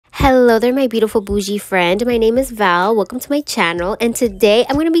Hello there, my beautiful bougie friend. My name is Val. Welcome to my channel, and today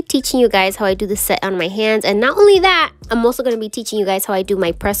I'm going to be teaching you guys how I do the set on my hands. And not only that, I'm also going to be teaching you guys how I do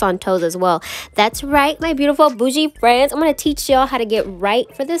my press on toes as well. That's right, my beautiful bougie friends. I'm going to teach y'all how to get right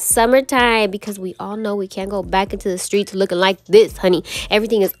for the summertime, because we all know we can't go back into the streets looking like this, honey.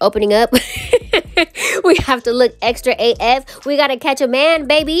 Everything is opening up. We have to look extra AF. We got to catch a man,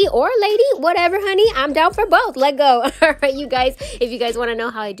 baby, or lady, whatever, honey. I'm down for both. Let go. All right, you guys, if you guys want to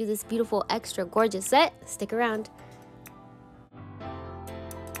know how I do this beautiful, extra gorgeous set, stick around.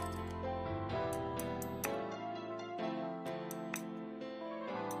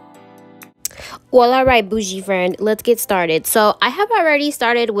 Well, all right, bougie friend, let's get started. So I have already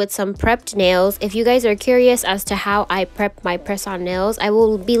started with some prepped nails. If you guys are curious as to how I prep my press-on nails, I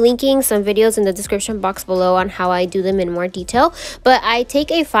will be linking some videos in the description box below on how I do them in more detail. But I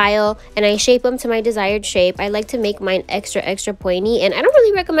take a file and I shape them to my desired shape. I like to make mine extra pointy, and I don't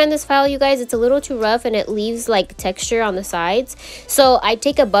really recommend this file, you guys. It's a little too rough and it leaves like texture on the sides. So I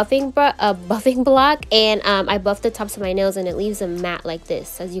take a buffing block and I buff the tops of my nails, and it leaves them matte like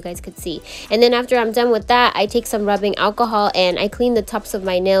this, as you guys could see. And then after I'm done with that, I take some rubbing alcohol and I clean the tops of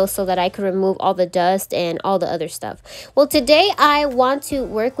my nails so that I can remove all the dust and all the other stuff. Well, today I want to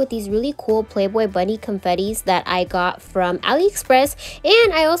work with these really cool Playboy bunny confettis that I got from AliExpress,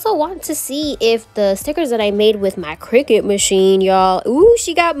 and I also want to see if the stickers that I made with my Cricut machine, y'all, ooh,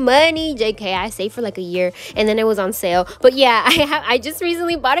 she got money. JK, I saved for like a year and then it was on sale. But yeah, I just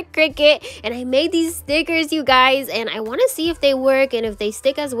recently bought a Cricut and I made these stickers, you guys, and I want to see if they work and if they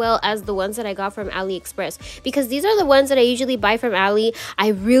stick as well as the ones that I got from AliExpress, because these are the ones that I usually buy from Ali. I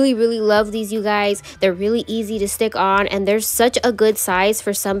really love these, you guys. They're really easy to stick on, and they're such a good size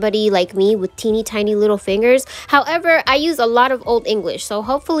for somebody like me with teeny tiny little fingers. However, I use a lot of Old English, so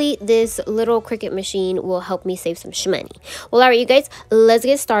hopefully this little Cricut machine will help me save some shmoney. Well, all right, you guys, let's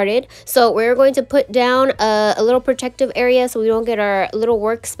get started. So we're going to put down a little protective area so we don't get our little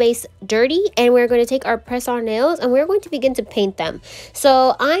workspace dirty, and we're going to take our press-on nails and we're going to begin to paint them.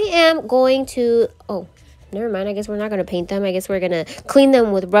 So I am going to never mind, I guess we're not going to paint them. I guess we're going to clean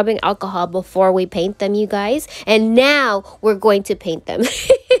them with rubbing alcohol before we paint them, you guys. And now we're going to paint them.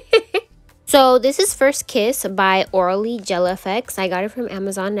 So this is First Kiss by Orally Gel FX. I got it from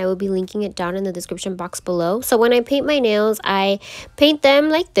Amazon, and I will be linking it down in the description box below. So when I paint my nails, I paint them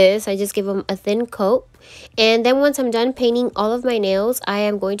like this. I just give them a thin coat. And then once I'm done painting all of my nails, I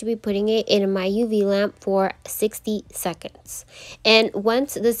am going to be putting it in my UV lamp for 60 seconds. And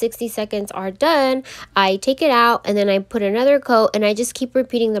once the 60 seconds are done, I take it out and then I put another coat, and I just keep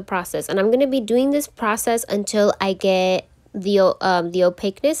repeating the process. And I'm going to be doing this process until I get the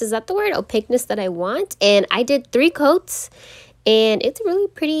opaqueness, is that the word, opaqueness, that I want. And I did 3 coats, and it's a really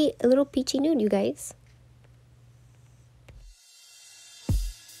pretty little peachy nude, you guys.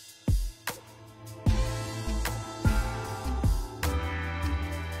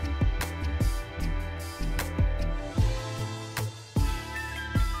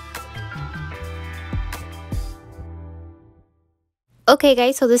 Okay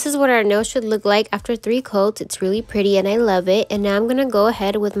guys, so this is what our nails should look like after 3 coats. It's really pretty and I love it. And now I'm going to go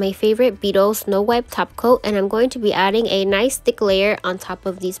ahead with my favorite Beetle Snow Wipe top coat, and I'm going to be adding a nice thick layer on top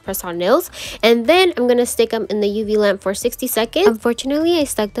of these press-on nails. And then I'm going to stick them in the UV lamp for 60 seconds. Unfortunately, I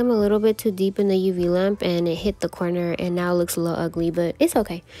stuck them a little bit too deep in the UV lamp and it hit the corner, and now it looks a little ugly, but it's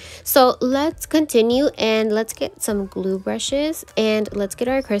okay. So let's continue, and let's get some glue brushes and let's get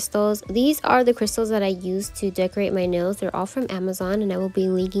our crystals. These are the crystals that I use to decorate my nails. They're all from Amazon, and I will be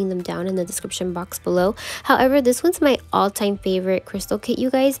linking them down in the description box below. However, this one's my all-time favorite crystal kit,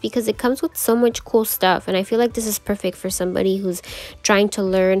 you guys, because it comes with so much cool stuff, and I feel like this is perfect for somebody who's trying to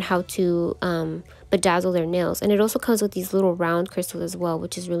learn how to bedazzle their nails. And it also comes with these little round crystals as well,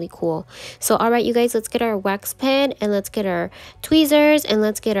 which is really cool. So all right, you guys, let's get our wax pen and let's get our tweezers and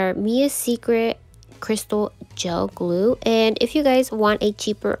let's get our Mia's Secret crystal gel glue. And if you guys want a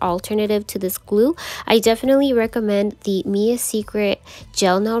cheaper alternative to this glue, I definitely recommend the Mia's Secret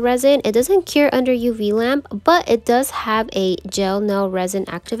gel nail resin. It doesn't cure under UV lamp, but it does have a gel nail resin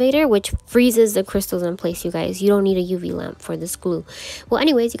activator which freezes the crystals in place, you guys. You don't need a UV lamp for this glue. Well,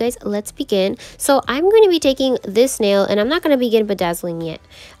 anyways, you guys, let's begin. So I'm going to be taking this nail, and I'm not going to begin bedazzling yet.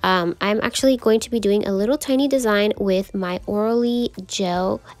 I'm actually going to be doing a little tiny design with my Orally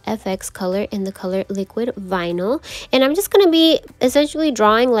Gel FX color in the color Liquid Vinyl, and I'm just going to be essentially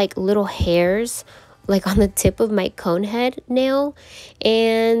drawing like little hairs like on the tip of my cone head nail.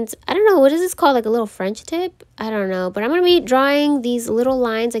 And I don't know, what is this called, like a little French tip? I don't know, but I'm going to be drawing these little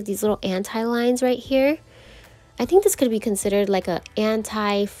lines, like these little anti-lines right here. I think this could be considered like a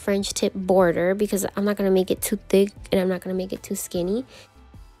anti-French tip border, because I'm not going to make it too thick and I'm not going to make it too skinny.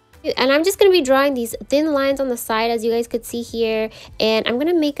 And I'm just going to be drawing these thin lines on the side, as you guys could see here, and I'm going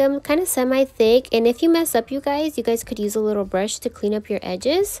to make them kind of semi-thick. And if you mess up, you guys could use a little brush to clean up your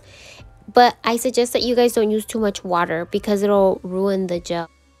edges, but I suggest that you guys don't use too much water because it'll ruin the gel.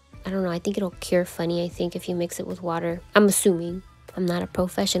 I don't know, I think it'll cure funny, I think, if you mix it with water. I'm assuming. I'm not a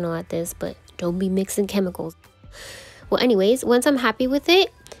professional at this, but don't be mixing chemicals. Well, anyways, once I'm happy with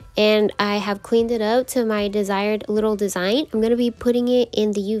it and I have cleaned it up to my desired little design, I'm going to be putting it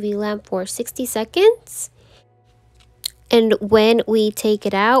in the UV lamp for 60 seconds. And when we take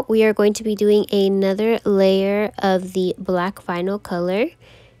it out, we are going to be doing another layer of the black vinyl color.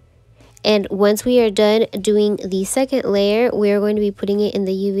 And once we are done doing the second layer, we are going to be putting it in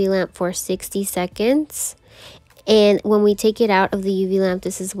the UV lamp for 60 seconds. And when we take it out of the UV lamp,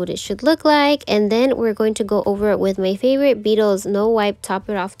 this is what it should look like. And then we're going to go over it with my favorite Beetles No Wipe Top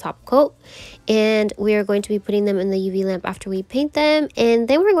It Off Top Coat. And we are going to be putting them in the UV lamp after we paint them. And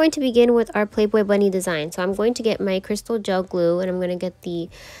then we're going to begin with our Playboy bunny design. So I'm going to get my crystal gel glue, and I'm going to get the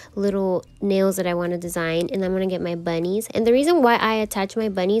little nails that I want to design, and I'm going to get my bunnies. And the reason why I attach my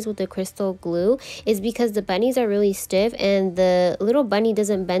bunnies with the crystal glue is because the bunnies are really stiff and the little bunny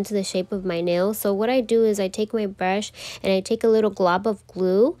doesn't bend to the shape of my nail. So what I do is I take my brush and I take a little glob of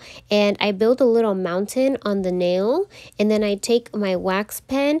glue and I build a little mountain on the nail, and then I take my wax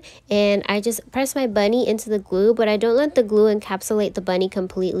pen and I just press my bunny into the glue, but I don't let the glue encapsulate the bunny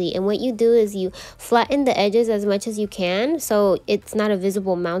completely. And what you do is you flatten the edges as much as you can so it's not a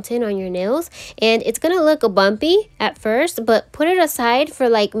visible mountain on your nails, and it's gonna look bumpy at first, but put it aside for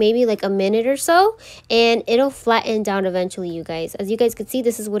maybe a minute or so and it'll flatten down eventually, you guys. As you guys can see,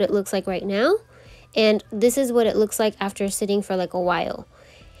 this is what it looks like right now, and this is what it looks like after sitting for a while.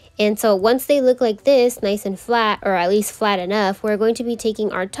 And so once they look like this, nice and flat, or at least flat enough, we're going to be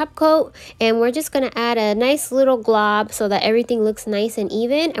taking our top coat and we're just going to add a nice little glob so that everything looks nice and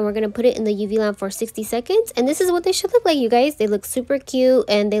even, and we're going to put it in the UV lamp for 60 seconds. And this is what they should look like, you guys. They look super cute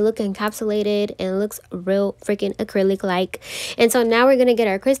and they look encapsulated and it looks real freaking acrylic like. And so now we're going to get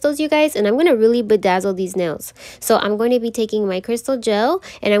our crystals, you guys, and I'm going to really bedazzle these nails. So I'm going to be taking my crystal gel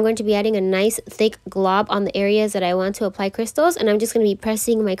and I'm going to be adding a nice thick glob on the areas that I want to apply crystals, and I'm just going to be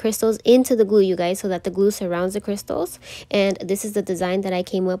pressing my crystals into the glue, you guys, so that the glue surrounds the crystals. And this is the design that I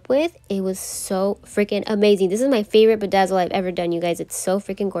came up with. It was so freaking amazing. This is my favorite bedazzle I've ever done, you guys. It's so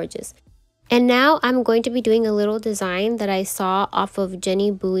freaking gorgeous. And now I'm going to be doing a little design that I saw off of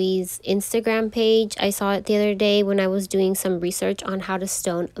Jenny Bowie's Instagram page. I saw it the other day when I was doing some research on how to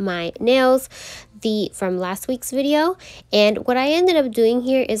stone my nails from last week's video. And what I ended up doing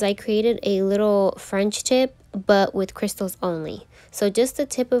here is I created a little French tip, but with crystals only. So just the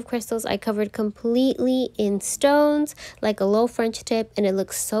tip of crystals I covered completely in stones, like a low French tip, and it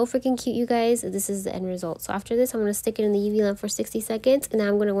looks so freaking cute, you guys. This is the end result. So after this, I'm going to stick it in the UV lamp for 60 seconds, and now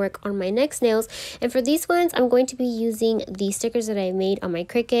I'm going to work on my next nails. And for these ones, I'm going to be using the stickers that I made on my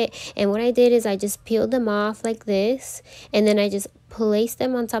Cricut. And what I did is I just peeled them off like this, and then I just placed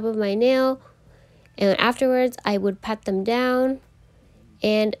them on top of my nail, and afterwards I would pat them down.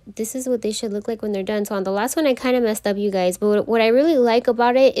 And this is what they should look like when they're done. So on the last one, I kind of messed up, you guys. But what I really like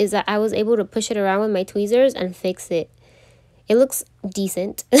about it is that I was able to push it around with my tweezers and fix it. It looks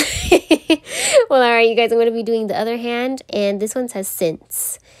decent. Well, all right, you guys, I'm going to be doing the other hand. And this one says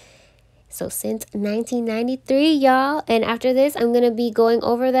since. So since 1993, y'all. And after this, I'm going to be going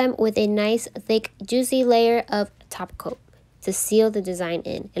over them with a nice, thick, juicy layer of top coat to seal the design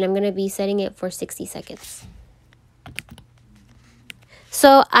in. And I'm going to be setting it for 60 seconds.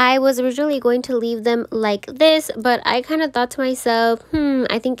 So I was originally going to leave them like this, but I kind of thought to myself,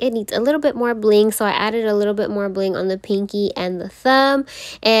 I think it needs a little bit more bling. So I added a little bit more bling on the pinky and the thumb.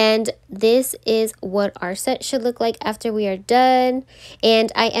 And this is what our set should look like after we are done.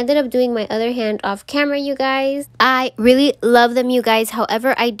 And I ended up doing my other hand off camera, you guys. I really love them, you guys.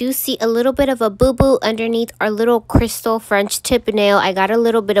 However, I do see a little bit of a boo-boo underneath our little crystal French tip nail. I got a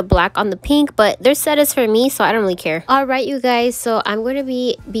little bit of black on the pink, but their set is for me, so I don't really care. All right, you guys, so I'm going to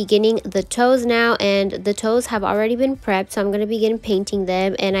be beginning the toes now, and the toes have already been prepped, so I'm going to begin painting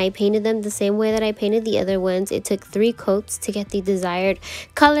them. And I painted them the same way that I painted the other ones. It took 3 coats to get the desired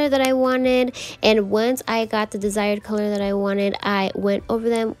color that I wanted, and once I got the desired color that I wanted, I went over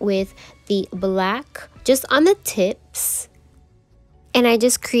them with the black just on the tips. And I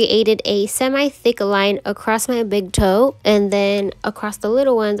just created a semi-thick line across my big toe, and then across the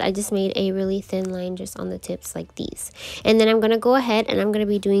little ones I just made a really thin line just on the tips like these. And then I'm going to go ahead and I'm going to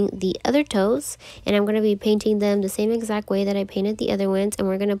be doing the other toes, and I'm going to be painting them the same exact way that I painted the other ones, and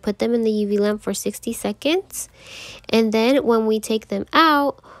we're going to put them in the UV lamp for 60 seconds. And then when we take them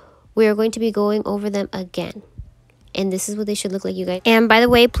out, we're going to be going over them again. And this is what they should look like, you guys. And by the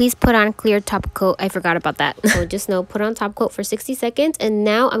way, please put on clear top coat. I forgot about that. So just know, put on top coat for 60 seconds. And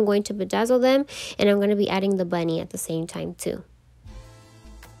now I'm going to bedazzle them. And I'm going to be adding the bunny at the same time too.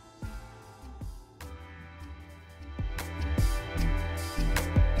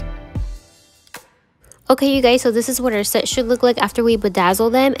 Okay, you guys, so this is what our set should look like after we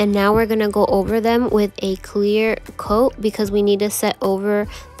bedazzle them. And now we're going to go over them with a clear coat because we need to set over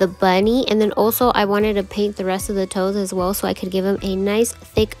the bunny. And then also I wanted to paint the rest of the toes as well so I could give them a nice,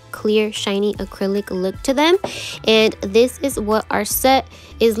 thick, clear, shiny acrylic look to them. And this is what our set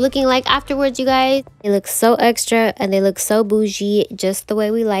is looking like afterwards, you guys. They look so extra and they look so bougie, just the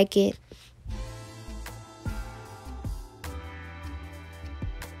way we like it.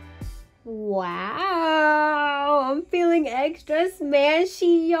 Wow, I'm feeling extra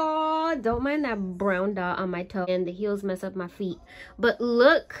smashy, y'all. Don't mind that brown dot on my toe and the heels mess up my feet. But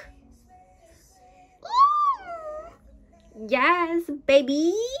look. Ooh. Yes,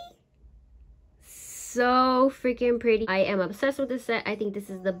 baby. So freaking pretty. I am obsessed with this set. I think this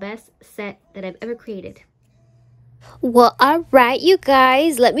is the best set that I've ever created. Well, all right, you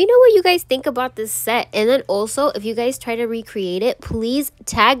guys, let me know what you guys think about this set. And then also, if you guys try to recreate it, please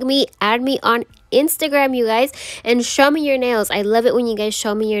tag me, add me on Instagram, you guys, and show me your nails. I love it when you guys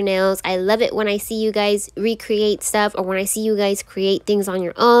show me your nails. I love it when I see you guys recreate stuff, or when I see you guys create things on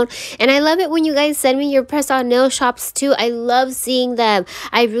your own. And I love it when you guys send me your press-on nail shops too. I love seeing them.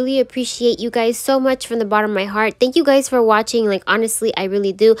 I really appreciate you guys so much from the bottom of my heart. Thank you guys for watching. Like, honestly, I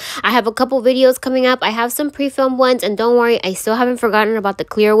really do. I have a couple videos coming up. I have some pre-filmed ones, and don't worry, I still haven't forgotten about the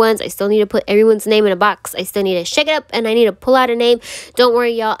clear ones. I still need to put everyone's name in a box. I still need to shake it up, and I need to pull out a name. Don't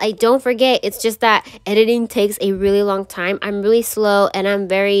worry, y'all. I don't forget. It's just that editing takes a really long time. I'm really slow, and I'm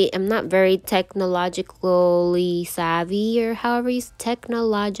not very technologically savvy, or however you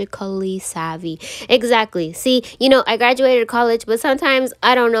technologically savvy. Exactly. See, you know, I graduated college, but sometimes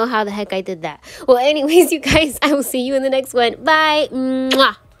I don't know how the heck I did that. Well, anyways, you guys, I will see you in the next one. Bye.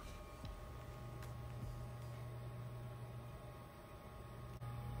 Mwah.